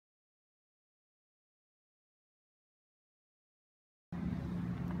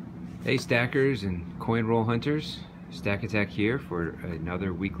Hey stackers and coin roll hunters, Stack Attack here for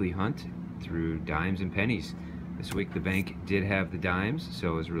another weekly hunt through dimes and pennies. This week the bank did have the dimes, so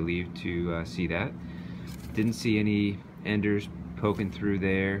I was relieved to see that. Didn't see any enders poking through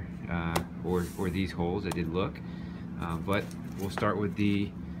there or these holes. I did look, but we'll start with the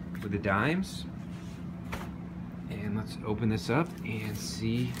dimes, and let's open this up and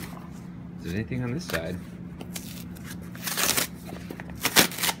see if there's anything on this side.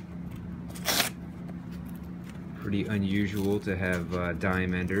 Pretty unusual to have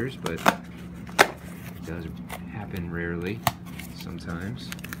dime enders, but it does happen rarely, sometimes.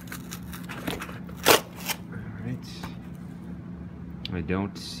 Alright, I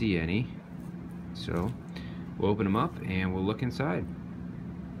don't see any, so we'll open them up and we'll look inside.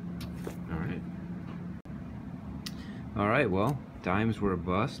 Alright, well, dimes were a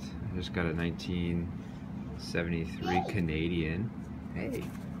bust. I just got a 1973 Canadian. Hey!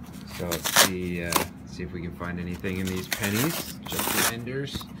 So let's see if we can find anything in these pennies. Just the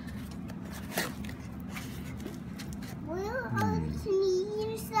enders.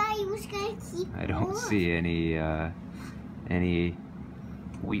 I don't see any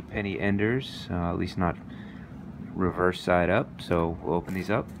wheat penny enders, at least not reverse side up. So we'll open these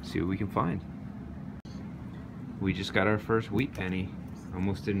up, see what we can find. We just got our first wheat penny.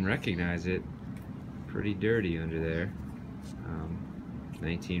 Almost didn't recognize it. Pretty dirty under there.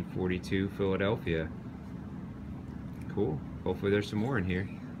 1942 Philadelphia. Cool. Hopefully there's some more in here.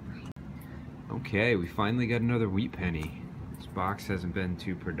 Okay, we finally got another wheat penny. This box hasn't been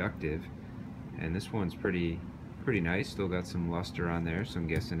too productive, and this one's pretty nice. Still got some luster on there, so I'm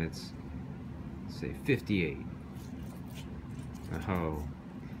guessing it's, let's say, 58. Oh,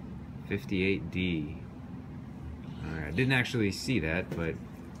 58D. Alright, I didn't actually see that, but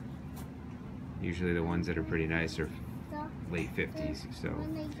usually the ones that are pretty nice are late 50s. So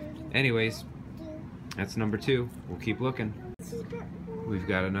anyways, that's number 2. We'll keep looking. We've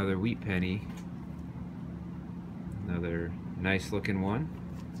got another wheat penny, another nice looking one,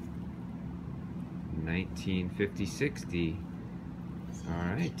 1956D.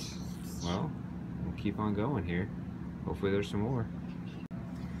 Alright, well, we'll keep on going here. Hopefully there's some more.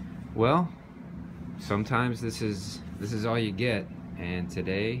 Well, sometimes this is all you get, and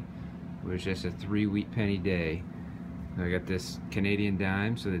today was just a 3 wheat penny day. I got this Canadian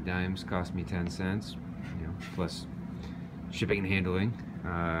dime, so the dimes cost me 10 cents, you know, plus shipping and handling.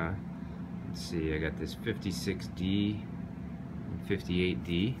 Let's see, I got this 56D and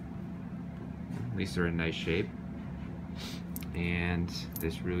 58D. At least they're in nice shape. And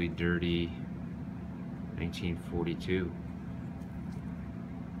this really dirty 1942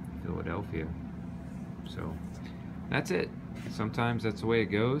 Philadelphia. So that's it. Sometimes that's the way it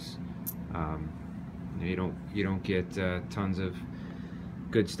goes. You don't get tons of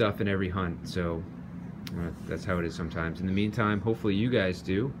good stuff in every hunt, so that's how it is sometimes. In the meantime, hopefully you guys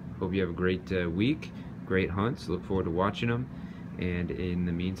do. Hope you have a great week, great hunts. Look forward to watching them. And in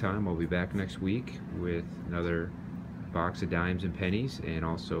the meantime, I'll be back next week with another box of dimes and pennies, and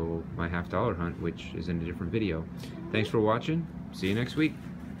also my $50 hunt, which is in a different video. Thanks for watching. See you next week.